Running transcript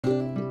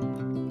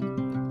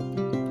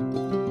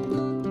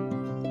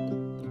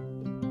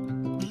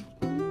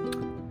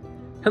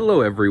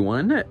Hello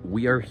everyone,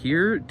 we are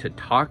here to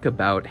talk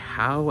about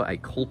how I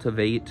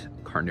cultivate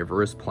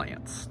carnivorous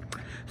plants.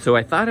 So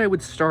I thought I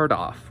would start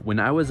off. When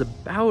I was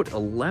about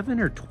 11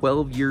 or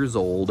 12 years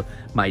old,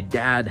 my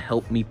dad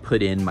helped me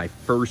put in my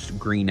first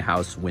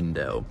greenhouse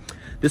window.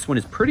 This one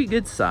is pretty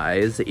good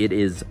size. It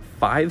is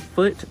 5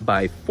 foot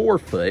by 4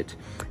 foot.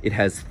 It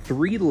has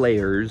 3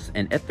 layers,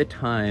 and at the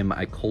time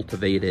I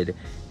cultivated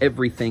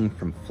everything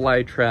from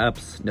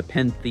flytraps,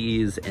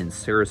 nepenthes, and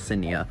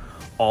sarracenia,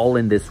 all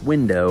in this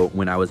window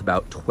when I was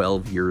about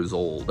 12 years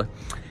old.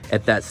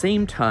 At that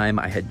same time,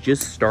 I had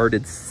just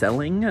started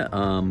selling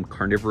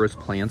carnivorous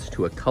plants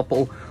to a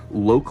couple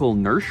local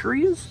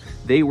nurseries.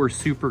 They were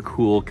super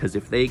cool because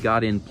if they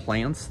got in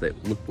plants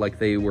that looked like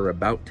they were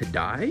about to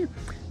die,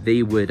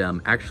 they would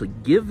actually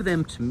give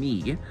them to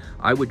me.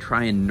 I would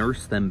try and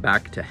nurse them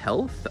back to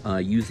health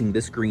using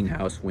this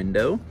greenhouse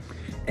window,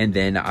 and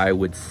then I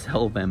would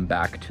sell them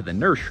back to the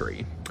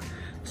nursery.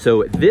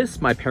 So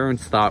this, my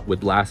parents thought,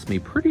 would last me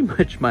pretty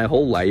much my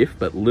whole life,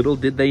 but little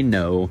did they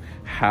know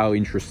how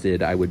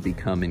interested I would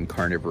become in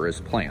carnivorous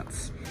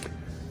plants.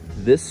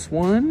 This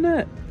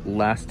one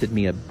lasted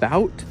me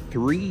about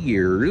 3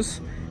 years,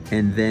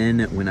 and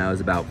then when I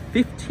was about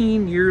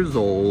 15 years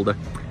old,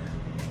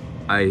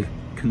 I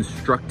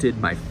constructed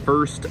my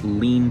first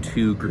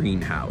lean-to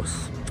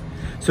greenhouse.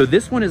 So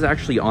this one is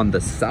actually on the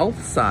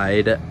south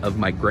side of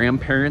my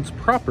grandparents'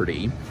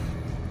 property,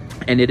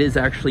 and it is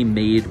actually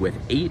made with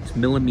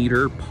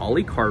 8mm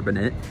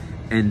polycarbonate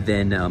and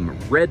then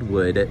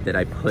redwood that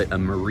I put a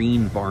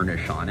marine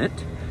varnish on it.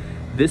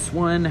 This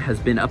one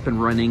has been up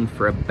and running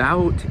for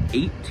about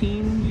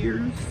 17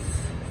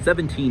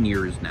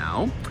 years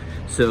now.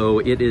 So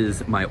it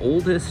is my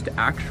oldest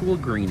actual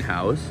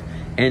greenhouse,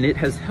 and it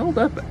has held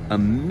up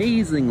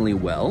amazingly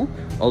well.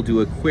 I'll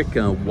do a quick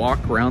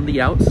walk around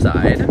the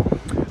outside.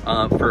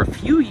 For a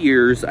few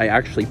years, I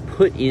actually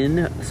put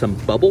in some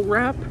bubble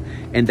wrap,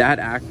 and that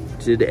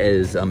acted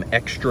as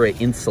extra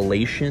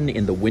insulation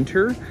in the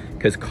winter,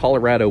 because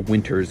Colorado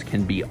winters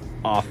can be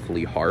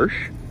awfully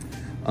harsh.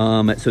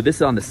 So this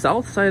is on the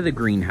south side of the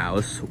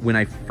greenhouse. When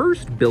I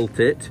first built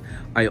it,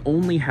 I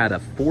only had a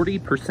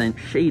 40%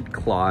 shade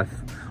cloth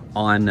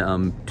on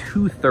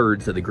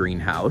 2/3 of the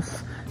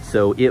greenhouse.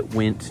 So it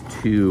went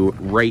to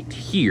right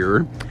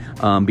here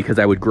because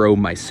I would grow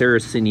my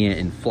sarracenia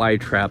and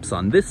flytraps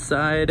on this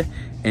side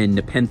and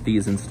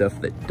nepenthes and stuff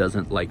that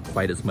doesn't like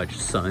quite as much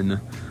sun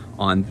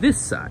on this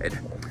side.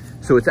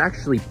 So it's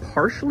actually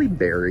partially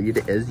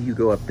buried as you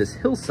go up this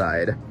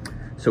hillside.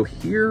 So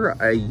here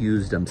I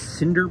used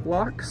cinder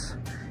blocks,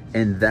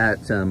 and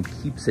that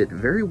keeps it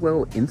very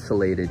well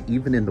insulated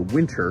even in the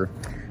winter,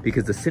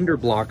 because the cinder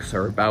blocks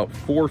are about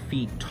 4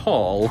 feet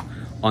tall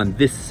on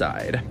this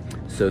side.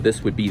 So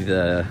this would be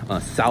the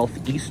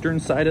southeastern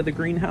side of the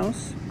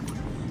greenhouse.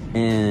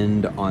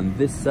 And on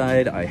this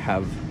side, I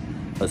have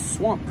a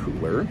swamp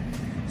cooler.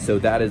 So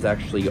that is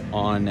actually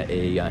on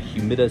a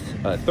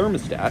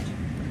thermostat.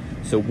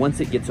 So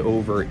once it gets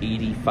over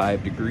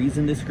 85 degrees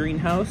in this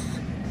greenhouse,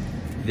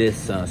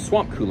 this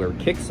swamp cooler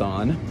kicks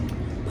on,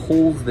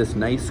 pulls this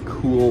nice,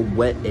 cool,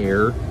 wet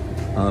air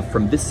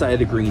from this side of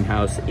the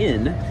greenhouse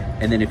in,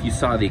 and then if you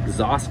saw the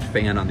exhaust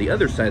fan on the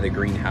other side of the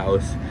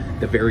greenhouse,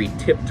 the very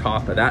tip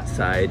top of that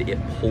side, it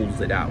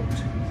pulls it out.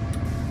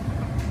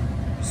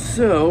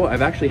 So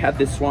I've actually had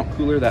this swamp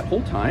cooler that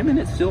whole time, and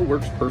it still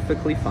works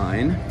perfectly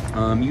fine.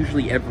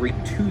 Usually every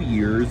 2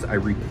 years I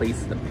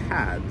replace the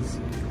pads,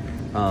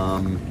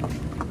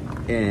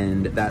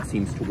 and that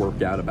seems to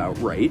work out about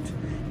right.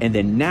 And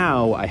then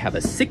now I have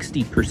a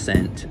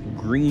 60%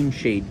 green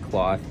shade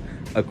cloth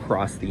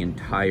across the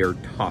entire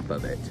top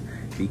of it,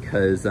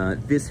 because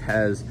this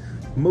has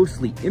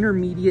mostly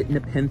intermediate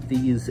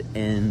nepenthes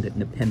and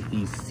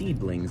nepenthes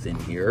seedlings in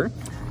here.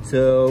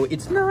 So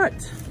it's not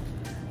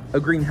a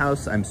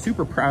greenhouse I'm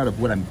super proud of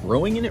what I'm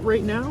growing in it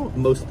right now.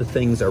 Most of the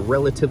things are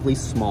relatively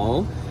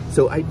small,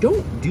 so I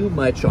don't do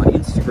much on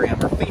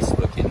Instagram or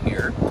Facebook in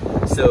here.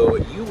 So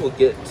you will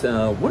get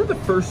one of the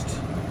first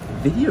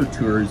video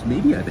tours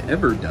maybe I've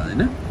ever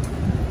done.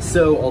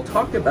 So I'll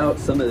talk about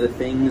some of the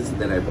things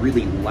that I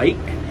really like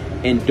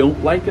and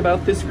don't like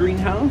about this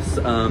greenhouse.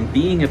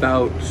 Being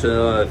about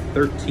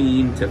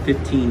 13 to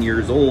 15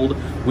 years old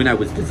when I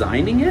was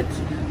designing it,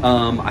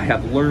 I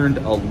have learned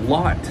a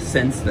lot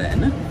since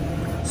then.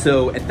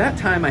 So at that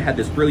time I had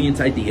this brilliant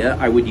idea.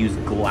 I would use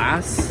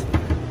glass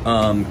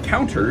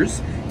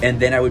counters, and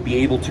then I would be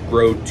able to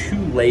grow 2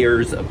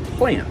 layers of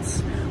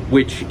plants,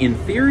 which in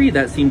theory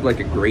that seemed like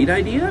a great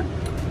idea.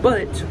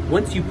 But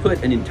once you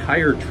put an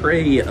entire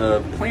tray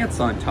of plants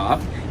on top,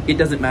 it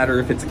doesn't matter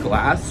if it's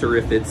glass or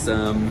if it's,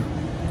 I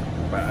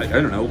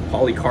don't know,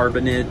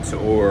 polycarbonate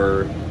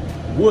or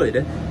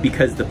wood,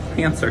 because the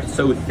plants are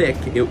so thick,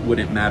 it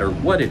wouldn't matter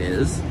what it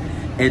is.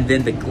 And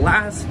then the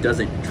glass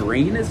doesn't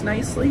drain as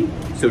nicely.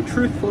 So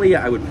truthfully,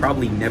 I would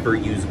probably never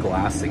use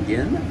glass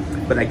again,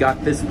 but I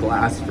got this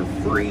glass for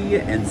free,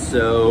 and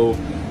so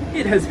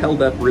it has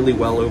held up really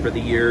well over the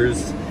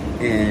years,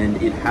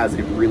 and it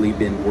hasn't really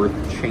been worth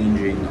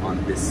changing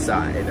on this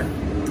side.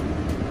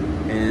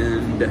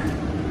 And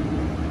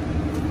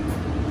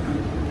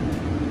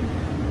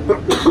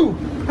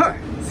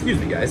Excuse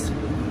me, guys.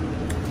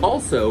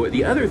 Also,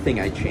 the other thing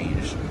I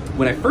changed,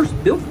 when I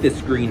first built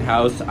this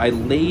greenhouse, I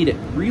laid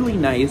really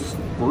nice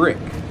brick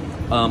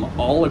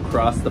all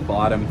across the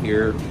bottom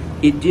here.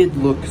 It did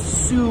look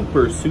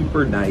super,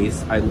 super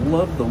nice. I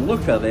love the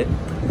look of it.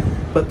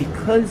 But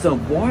because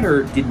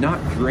water did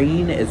not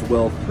drain as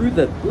well through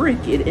the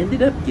brick, it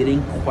ended up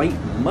getting quite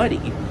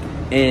muddy.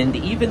 And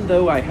even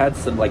though I had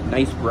some like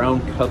nice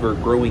ground cover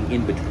growing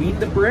in between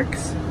the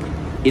bricks,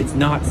 it's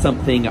not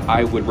something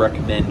I would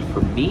recommend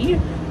for me.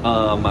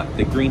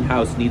 The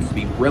greenhouse needs to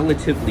be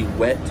relatively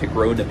wet to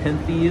grow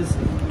Nepenthes,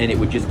 and it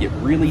would just get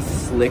really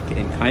slick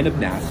and kind of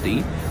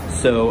nasty.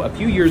 So a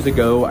few years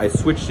ago, I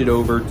switched it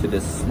over to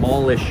this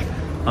smallish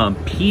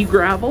pea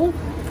gravel,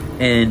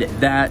 and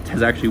that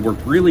has actually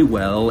worked really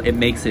well. It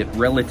makes it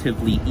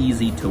relatively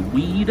easy to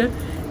weed,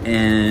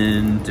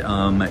 and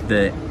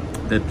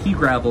the pea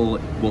gravel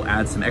will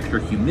add some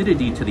extra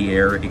humidity to the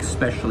air,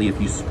 especially if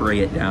you spray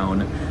it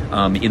down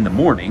in the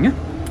morning.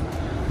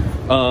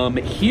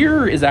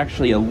 Here is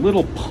actually a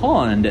little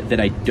pond that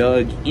I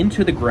dug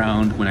into the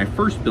ground when I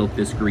first built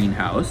this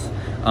greenhouse.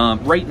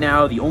 Right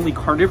now, the only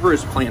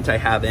carnivorous plant I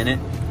have in it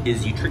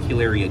is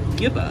Utricularia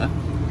gibba,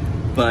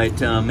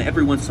 but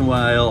every once in a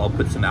while I'll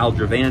put some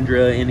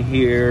Aldrovandra in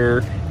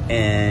here,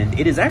 and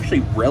it is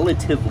actually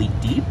relatively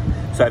deep.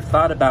 So I've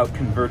thought about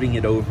converting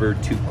it over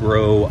to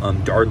grow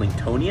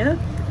Darlingtonia,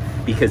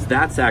 because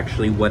that's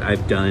actually what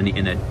I've done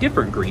in a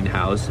different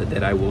greenhouse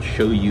that I will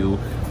show you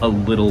a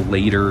little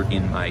later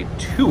in my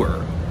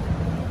tour.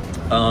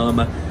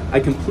 I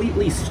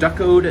completely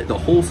stuccoed the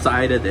whole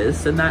side of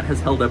this, and that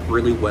has held up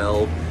really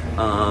well.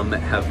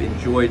 Have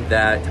enjoyed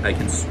that. I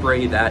can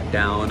spray that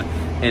down,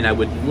 and I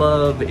would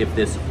love if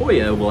this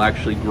Hoya will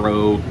actually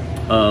grow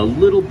a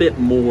little bit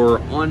more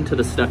onto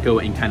the stucco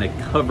and kind of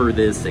cover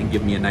this and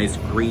give me a nice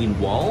green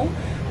wall.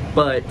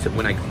 But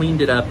when I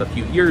cleaned it up a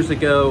few years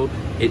ago,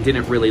 it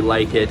didn't really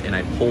like it, and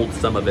I pulled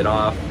some of it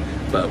off,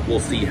 but we'll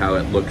see how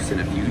it looks in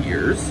a few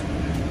years.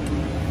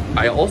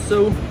 I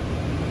also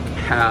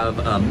have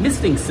a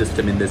misting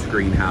system in this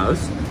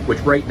greenhouse, which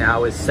right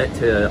now is set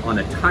to on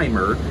a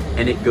timer,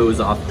 and it goes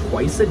off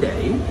twice a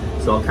day.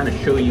 So I'll kind of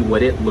show you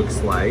what it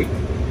looks like.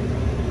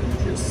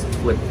 Just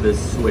flip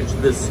this switch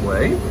this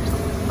way.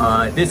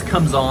 This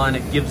comes on,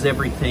 it gives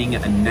everything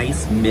a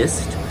nice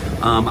mist.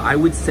 I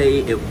would say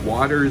it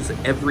waters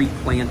every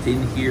plant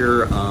in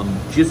here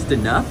just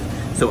enough,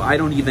 so I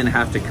don't even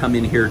have to come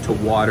in here to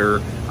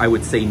water, I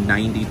would say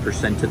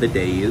 90% of the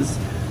days.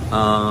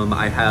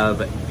 I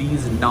have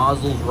these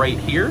nozzles right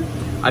here.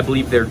 I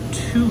believe they're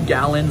 2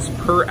 gallons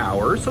per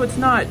hour, so it's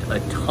not a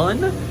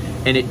ton,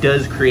 and it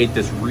does create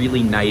this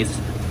really nice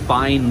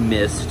fine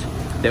mist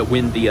that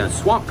when the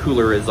swamp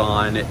cooler is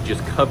on, it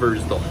just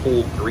covers the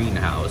whole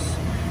greenhouse,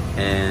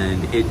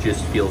 and it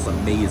just feels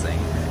amazing.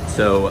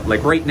 So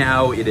like right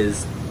now it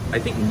is, I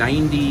think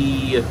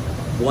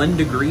 91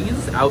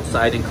 degrees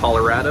outside in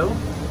Colorado,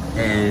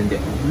 and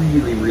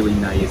really, really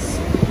nice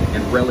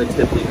and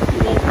relatively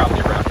cool,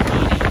 probably around 80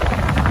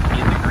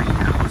 in the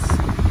greenhouse.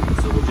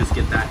 So we'll just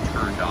get that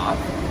turned off.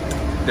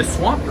 The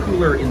swamp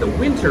cooler in the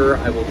winter,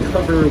 I will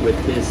cover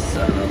with this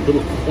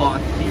little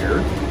cloth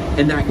here,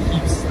 and that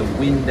keeps the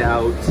wind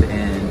out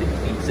and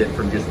keeps it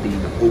from just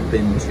being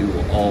open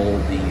to all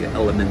the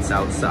elements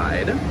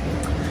outside.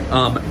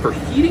 For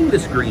heating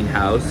this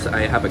greenhouse,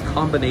 I have a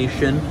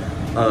combination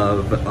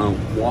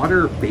of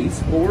water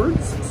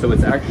baseboards. So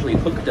it's actually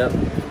hooked up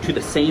to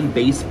the same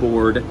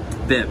baseboard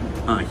that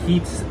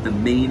heats the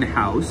main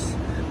house.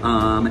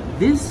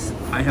 This,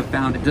 I have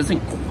found, it doesn't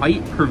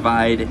quite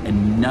provide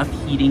enough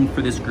heating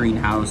for this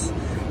greenhouse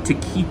to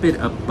keep it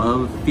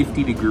above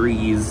 50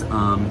 degrees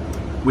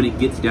when it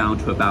gets down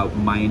to about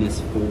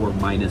 -4,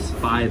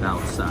 -5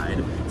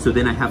 outside. So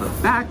then I have a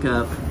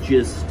backup,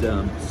 just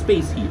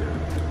space heater.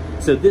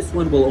 So this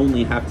one will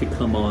only have to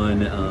come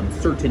on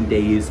certain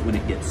days when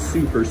it gets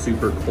super,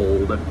 super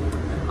cold.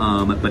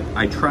 But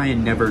I try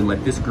and never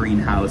let this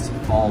greenhouse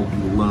fall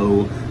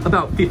below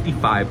about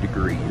 55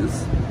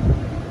 degrees.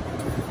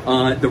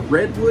 The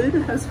redwood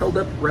has held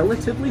up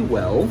relatively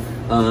well.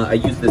 I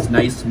use this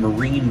nice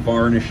marine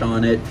varnish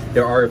on it.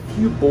 There are a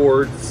few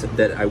boards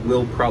that I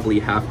will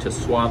probably have to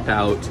swap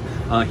out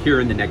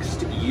here in the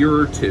next year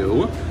or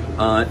two.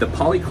 The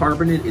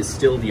polycarbonate is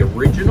still the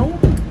original.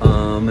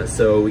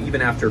 So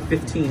even after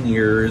 15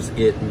 years,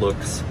 it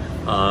looks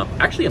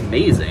actually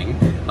amazing.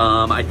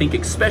 I think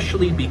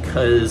especially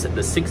because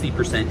the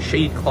 60%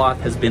 shade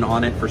cloth has been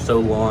on it for so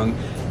long,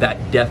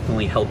 that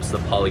definitely helps the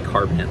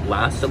polycarbonate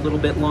last a little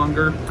bit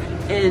longer.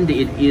 And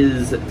it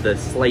is the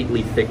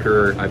slightly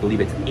thicker, I believe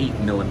it's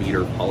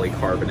 8mm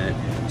polycarbonate.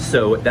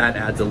 So that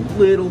adds a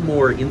little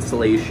more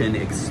insulation,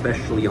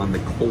 especially on the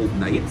cold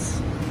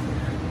nights.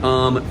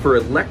 For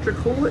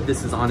electrical,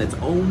 this is on its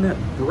own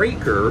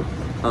breaker.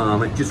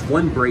 Just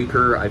one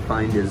breaker I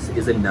find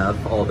is enough,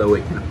 although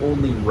it can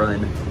only run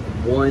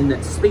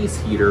one space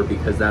heater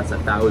because that's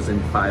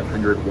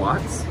 1,500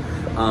 watts.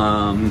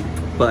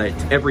 But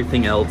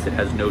everything else, it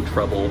has no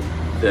trouble.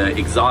 The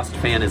exhaust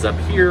fan is up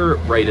here,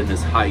 right in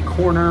this high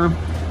corner.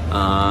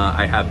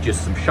 I have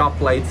just some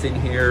shop lights in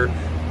here.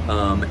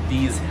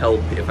 These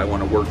help if I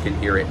want to work in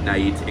here at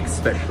night,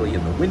 especially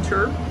in the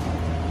winter.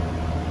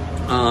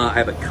 I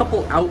have a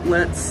couple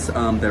outlets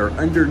that are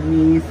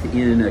underneath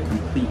in a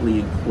completely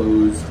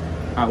enclosed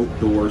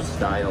outdoor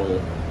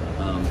style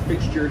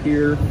fixture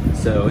here,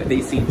 so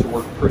they seem to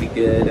work pretty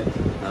good.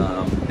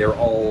 They're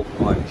all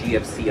on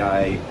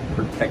GFCI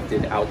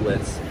protected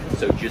outlets,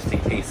 so just in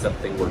case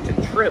something were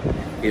to trip,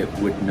 it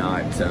would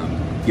not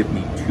give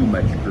me too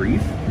much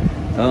grief.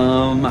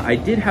 I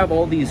did have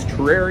all these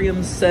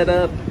terrariums set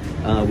up,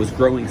 was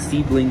growing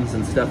seedlings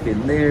and stuff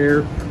in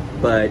there,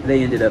 but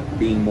they ended up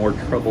being more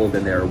trouble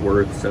than they're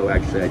worth, so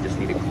actually I just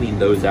need to clean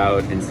those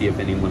out and see if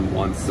anyone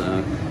wants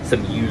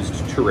some used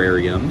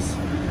terrariums.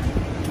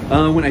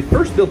 When I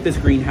first built this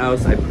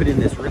greenhouse, I put in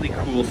this really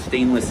cool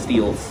stainless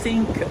steel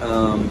sink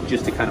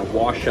just to kind of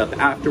wash up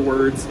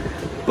afterwards,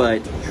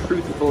 but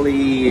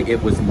truthfully,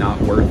 it was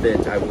not worth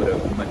it. I would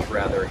have much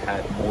rather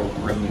had more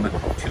room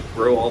to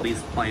grow all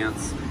these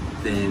plants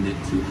than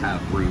to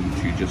have room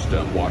to just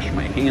wash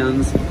my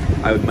hands.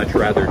 I would much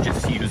rather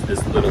just use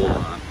this little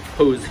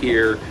hose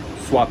here,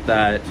 swap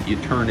that, you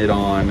turn it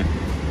on,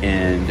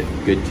 and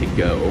good to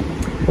go.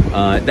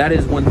 That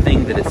is one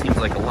thing that it seems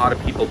like a lot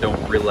of people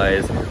don't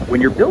realize.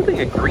 When you're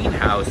building a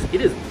greenhouse,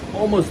 it is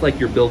almost like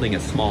you're building a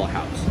small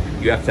house.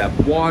 You have to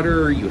have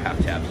water, you have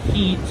to have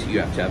heat, you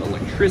have to have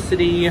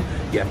electricity,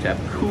 you have to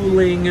have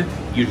cooling,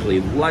 usually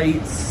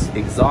lights,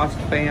 exhaust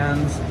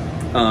fans.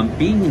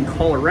 Being in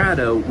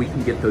Colorado, we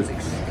can get those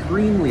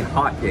extremely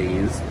hot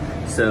days,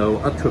 so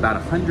up to about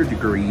 100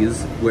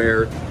 degrees,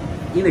 where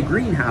in a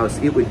greenhouse,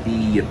 it would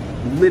be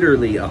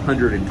literally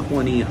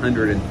 120,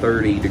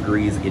 130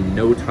 degrees in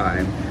no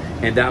time,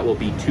 and that will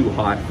be too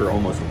hot for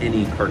almost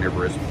any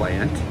carnivorous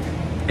plant.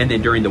 And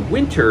then during the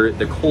winter,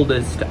 the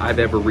coldest I've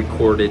ever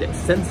recorded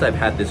since I've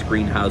had this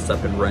greenhouse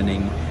up and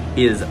running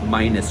is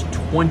minus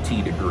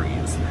 20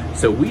 degrees.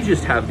 So we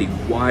just have the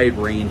wide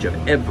range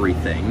of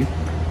everything.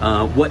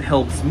 What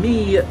helps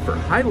me for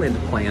highland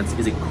plants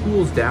is it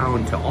cools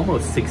down to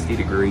almost 60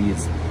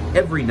 degrees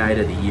every night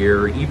of the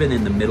year, even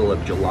in the middle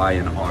of July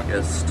and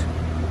August.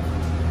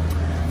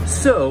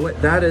 So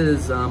that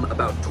is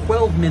about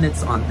 12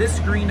 minutes on this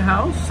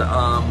greenhouse.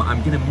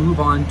 I'm gonna move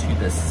on to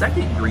the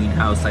second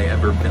greenhouse I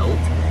ever built,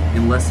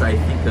 unless I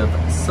think of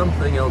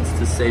something else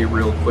to say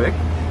real quick.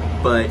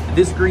 But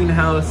this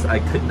greenhouse I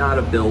could not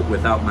have built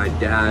without my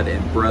dad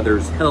and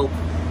brother's help.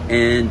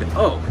 And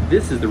oh,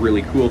 this is the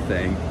really cool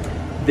thing.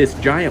 This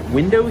giant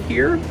window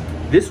here,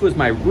 this was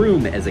my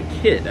room as a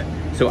kid.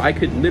 So I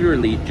could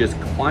literally just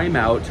climb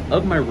out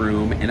of my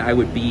room and I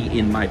would be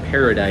in my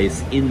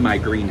paradise in my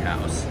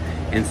greenhouse.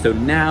 And so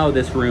now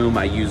this room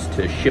I use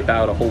to ship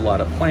out a whole lot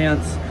of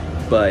plants,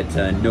 but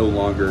no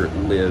longer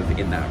live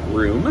in that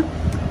room.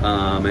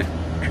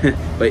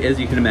 But as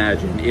you can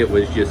imagine, it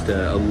was just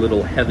a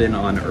little heaven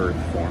on earth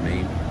for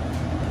me.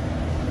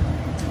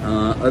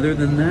 Other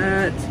than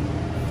that,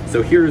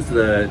 so here's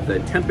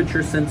the temperature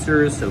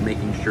sensors, so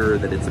making sure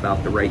that it's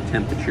about the right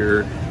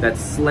temperature. That's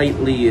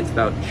slightly, it's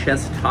about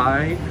chest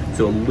high,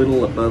 so a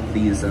little above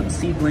these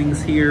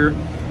seedlings here,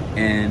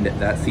 and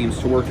that seems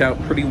to work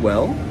out pretty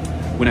well.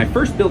 When I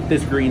first built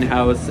this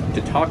greenhouse,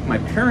 to talk my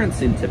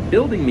parents into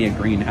building me a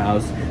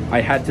greenhouse,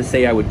 I had to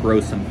say I would grow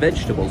some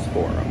vegetables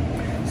for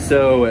them.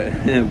 So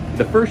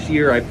the first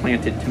year I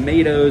planted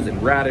tomatoes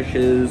and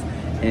radishes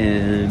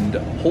and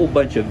a whole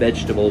bunch of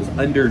vegetables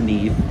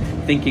underneath,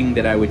 thinking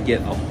that I would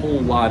get a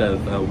whole lot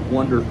of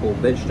wonderful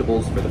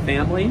vegetables for the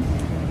family.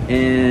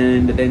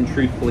 And then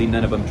truthfully,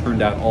 none of them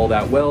turned out all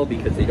that well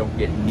because they don't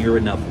get near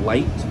enough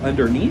light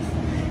underneath.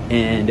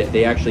 And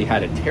they actually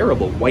had a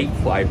terrible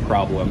whitefly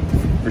problem.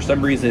 For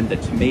some reason, the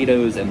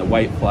tomatoes and the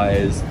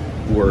whiteflies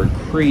were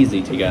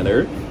crazy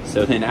together.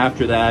 So then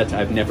after that,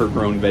 I've never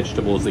grown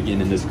vegetables again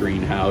in this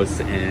greenhouse,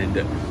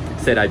 and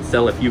said I'd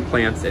sell a few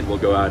plants and we'll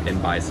go out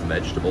and buy some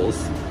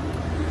vegetables.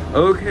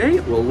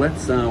 Okay, well,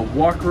 let's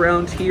walk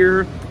around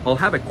here. I'll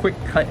have a quick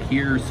cut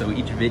here so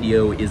each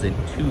video isn't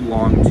too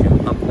long to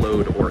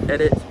upload or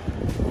edit,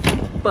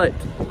 but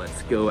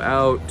let's go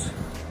out.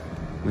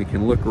 We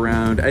can look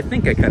around. I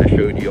think I kind of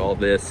showed you all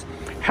this,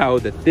 how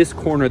that this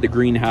corner of the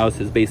greenhouse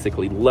is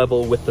basically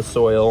level with the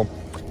soil.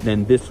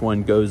 Then this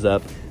one goes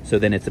up, so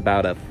then it's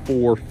about a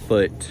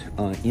 4-foot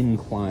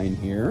incline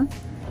here.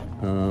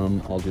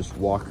 I'll just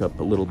walk up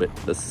a little bit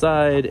to the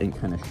side and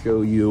kind of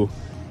show you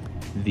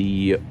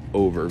the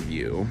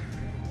overview.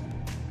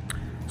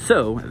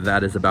 So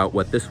that is about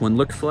what this one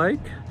looks like.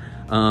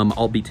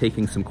 I'll be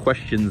taking some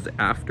questions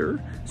after,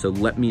 so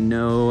let me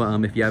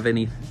know if you have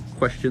any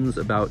questions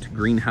about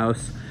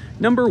greenhouse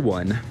number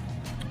 1.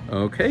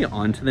 Okay,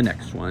 on to the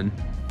next one.